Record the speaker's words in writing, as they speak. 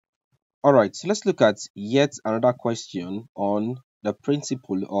All right, so let's look at yet another question on the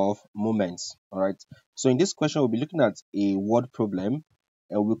principle of moments. All right, so in this question, we'll be looking at a word problem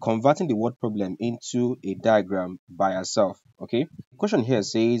and we're converting the word problem into a diagram by ourselves. Okay, the question here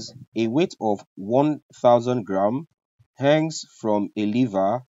says a weight of 1000 gram hangs from a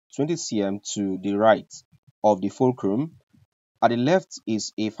lever 20 cm to the right of the fulcrum. At the left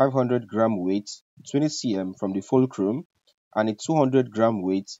is a 500 gram weight 20 cm from the fulcrum and a 200 gram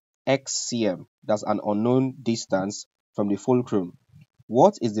weight x cm, that's an unknown distance from the fulcrum.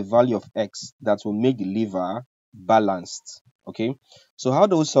 What is the value of x that will make the lever balanced? Okay, so how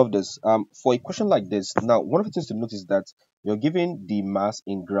do we solve this? For a question like this, now one of the things to notice is that you're given the mass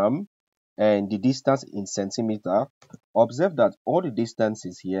in gram and the distance in centimeter. Observe that all the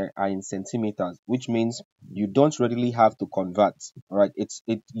distances here are in centimeters, which means you don't readily have to convert. All right,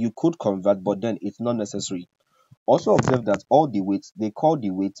 you could convert, but then it's not necessary. Also observe that all the weights, they call the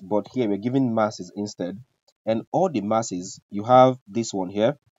weight, but here we're giving masses instead. And all the masses, you have this one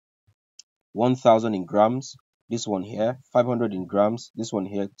here, 1000 in grams, this one here, 500 in grams, this one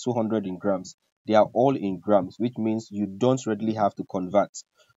here, 200 in grams. They are all in grams, which means you don't readily have to convert.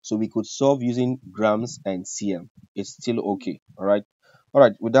 So we could solve using grams and cm. It's still okay. All right,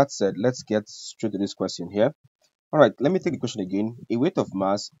 with that said, let's get straight to this question here. All right, let me take the question again. A weight of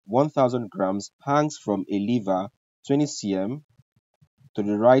mass 1000 grams hangs from a lever 20 cm to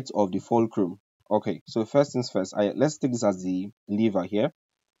the right of the fulcrum. Okay, so first things first, let's take this as the lever here,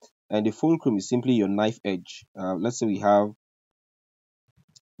 and the fulcrum is simply your knife edge. Let's say we have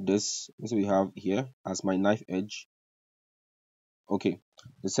this. Let's say we have here as my knife edge. Okay,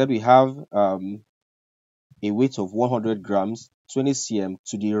 they said we have a weight of 100 grams, 20 cm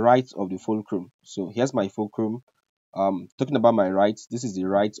to the right of the fulcrum. So here's my fulcrum. Talking about my right, this is the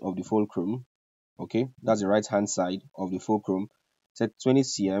right of the fulcrum. Okay, that's the right hand side of the fulcrum. Set 20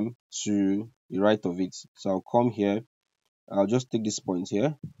 cm to the right of it. So I'll come here. I'll just take this point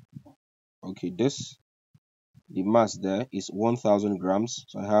here. Okay, the mass there is 1000 grams.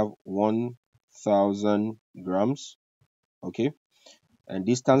 So I have 1000 grams. Okay, and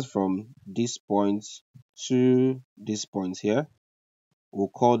distance from this point to this point here, we'll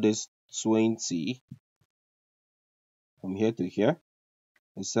call this 20. From here to here,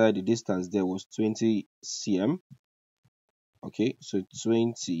 I said the distance there was 20 cm. Okay, so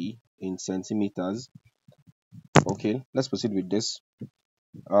 20 in centimeters. Okay, let's proceed with this.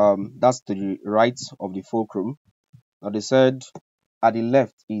 That's to the right of the fulcrum. Now they said at the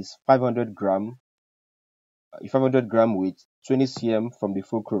left is 500 gram weight 20 cm from the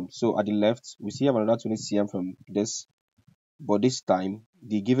fulcrum. So at the left we see have another 20 cm from this, but this time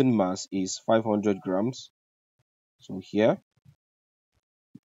the given mass is 500 grams. So here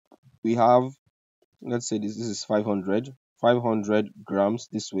we have, let's say this is 500 grams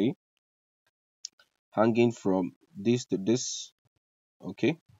this way, hanging from this to this.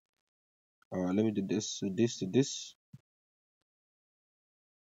 Okay, let me do this, so this to this.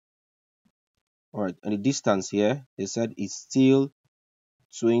 All right, and the distance here they said is still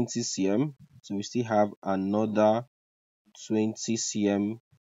 20 cm, so we still have another 20 cm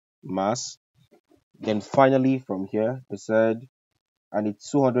mass. Then finally from here they said, and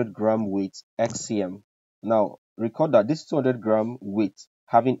it's 200 gram weight xcm. Now recall that this 200 gram weight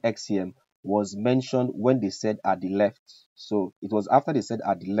having xcm was mentioned when they said at the left. So it was after they said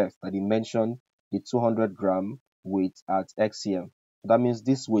at the left that they mentioned the 200 gram weight at xcm. That means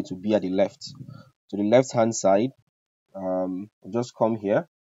this weight will be at the left. To the left hand side, just come here.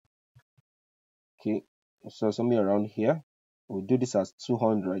 Okay, so something around here. We'll do this as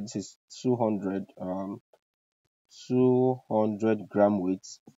 200. This is 200 200 gram weight.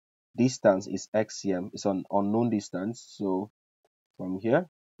 Distance is xcm. It's an unknown distance. So from here,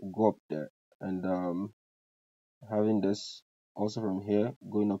 go up there, and having this, also from here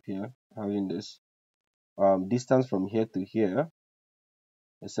going up here, having this distance from here to here,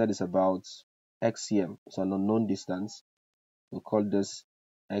 I said it's about xcm. It's an unknown distance. We'll call this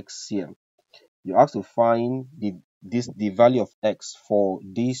xcm. You have to find the value of x for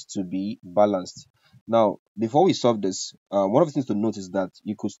these to be balanced. Now before we solve this, one of the things to note is that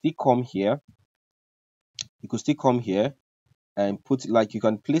you could still come here, and put, like, you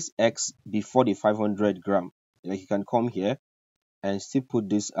can place x before the 500 gram. Like you can come here and still put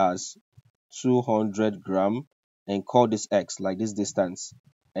this as 200 gram and call this x, like this distance,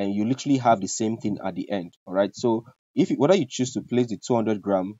 and you literally have the same thing at the end. All right, so whether you choose to place the 200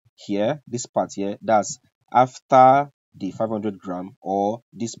 gram here, this part here, that's after the 500 gram, or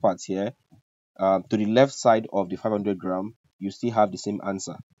this part here, to the left side of the 500 gram, you still have the same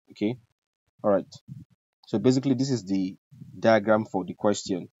answer. Okay, all right, so basically this is the diagram for the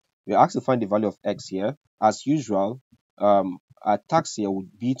question. We're asked to find the value of x here. As usual, our task here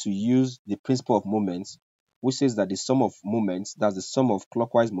would be to use the principle of moments, which says that the sum of moments, that's the sum of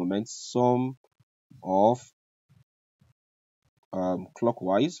clockwise moments, sum of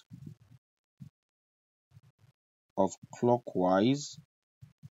clockwise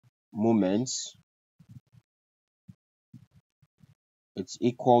moments, it's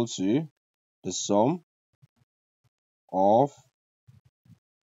equal to the sum of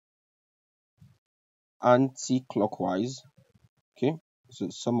anti-clockwise. Okay, so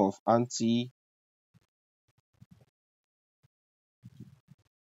sum of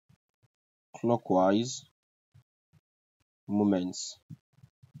anti-clockwise moments.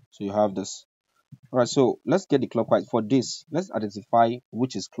 So you have this. All right, so let's get the clockwise. For this, let's identify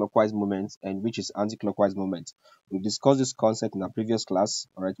which is clockwise moment and which is anti-clockwise moment. We discussed this concept in our previous class.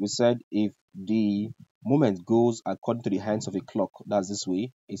 All right, we said if the moment goes according to the hands of a clock, that's this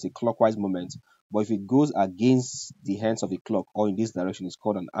way, it's a clockwise moment. But if it goes against the hands of a clock or in this direction, it's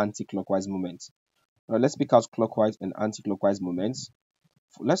called an anti-clockwise moment. All right, let's pick out clockwise and anti-clockwise moments.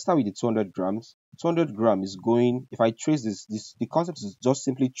 Let's start with the 200 grams. 200 gram is going, if I trace this, the concept is just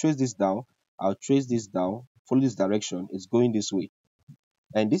simply trace this down. I'll trace this down, follow this direction, it's going this way.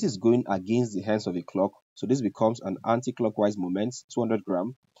 And this is going against the hands of a clock. So this becomes an anti-clockwise moment, 200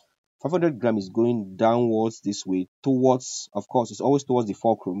 gram. 500 gram is going downwards this way, towards, of course, it's always towards the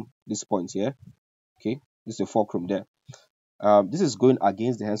fulcrum, this point here. Okay, this is the fulcrum there. This is going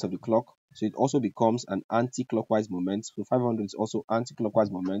against the hands of the clock. So it also becomes an anti-clockwise moment. So 500 is also anti-clockwise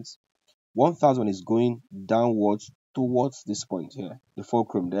moment. 1000 is going downwards towards this point here, the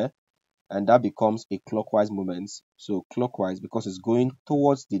fulcrum there, and that becomes a clockwise moment. So clockwise because it's going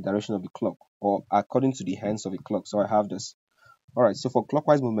towards the direction of the clock or according to the hands of the clock. So I have this. All right, so for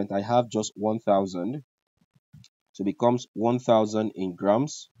clockwise movement, I have just 1000. So it becomes 1000 in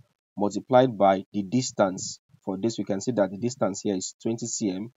grams multiplied by the distance. For this, we can see that the distance here is 20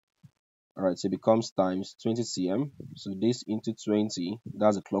 cm. All right, so it becomes times 20 cm. So this into 20,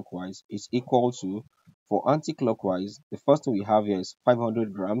 that's a clockwise, is equal to, for anti-clockwise, the first thing we have here is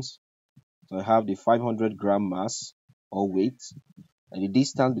 500 grams. So I have the 500 gram mass or weight, and the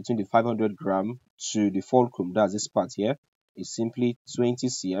distance between the 500 gram to the fulcrum, that's this part here, is simply 20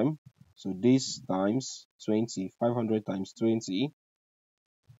 cm. So this times 20, 500 times 20.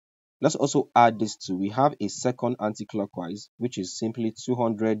 Let's also add this to, we have a second anti-clockwise, which is simply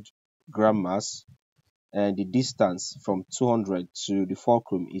 200 gram mass, and the distance from 200 to the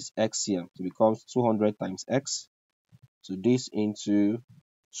fulcrum is x cm. So it becomes 200 times x. So this into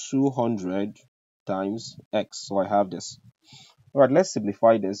 200 times x. So I have this. All right, let's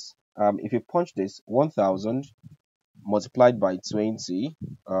simplify this. If you punch this, 1000 multiplied by 20,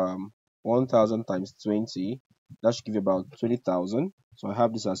 1000 times 20, that should give you about 20,000. So I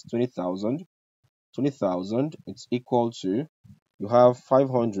have this as 20,000. 20,000, it's equal to, you have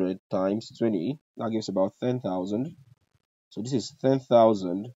 500 times 20, that gives about 10,000. So this is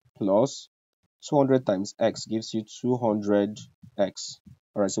 10,000 plus 200 times x gives you 200x.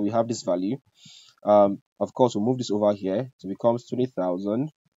 All right, so we have this value. Of course, we'll move this over here. So it becomes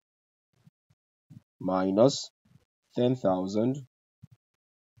 20,000 minus 10,000.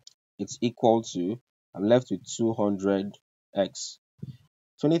 It's equal to, I'm left with 200x.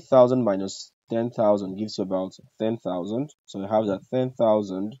 20,000 minus 10,000 gives you about 10,000. So I have that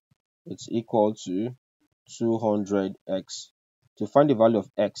 10,000, it's equal to 200x. To find the value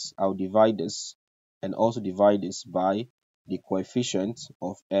of x, I'll divide this and also divide this by the coefficient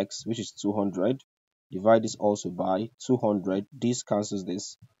of x, which is 200. Divide this also by 200. This cancels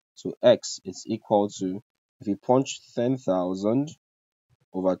this. So x is equal to, if you punch 10,000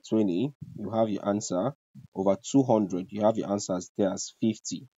 over 20, you have your answer. Over 200, you have your answer as there as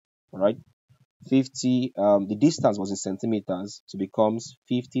 50. All right, 50. The distance was in centimeters, so becomes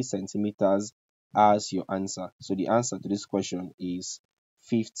 50 centimeters as your answer. So the answer to this question is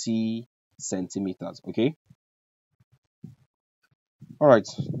 50 centimeters. Okay. All right,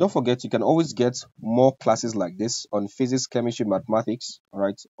 don't forget you can always get more classes like this on physics, chemistry, mathematics, all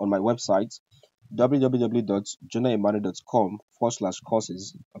right, on my website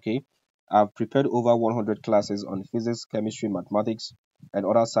www.jonaemmanuel.com/courses. Okay, I've prepared over 100 classes on physics, chemistry, mathematics, and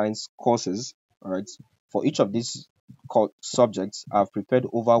other science courses. All right, for each of these subjects, I've prepared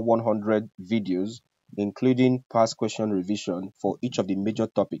over 100 videos, including past question revision for each of the major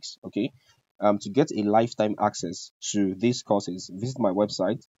topics. Okay, to get a lifetime access to these courses, visit my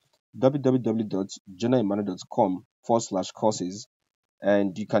website www.jonaemmanuel.com/courses,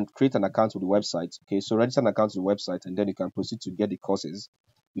 and you can create an account with the website. Okay, so register an account with the website and then you can proceed to get the courses.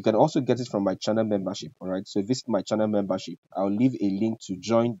 You can also get it from my channel membership. All right, so visit my channel membership. I'll leave a link to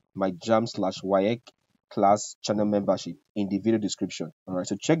join my jam/WAEC class channel membership in the video description. All right,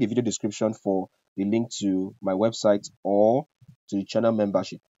 so check the video description for the link to my website or to the channel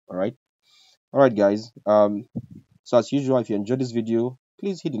membership. All right guys, so as usual, if you enjoyed this video,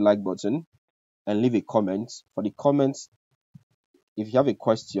 please hit the like button and leave a comment. For the comments, if you have a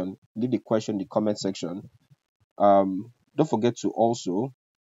question, leave the question in the comment section. Don't forget to also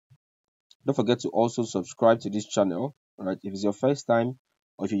subscribe to this channel. All right, if it's your first time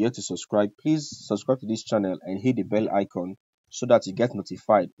or if you're yet to subscribe, please subscribe to this channel and hit the bell icon so that you get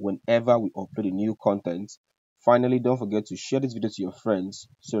notified whenever we upload a new content. Finally, don't forget to share this video to your friends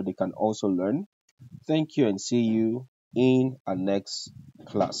so they can also learn. Thank you and see you in our next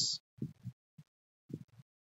class.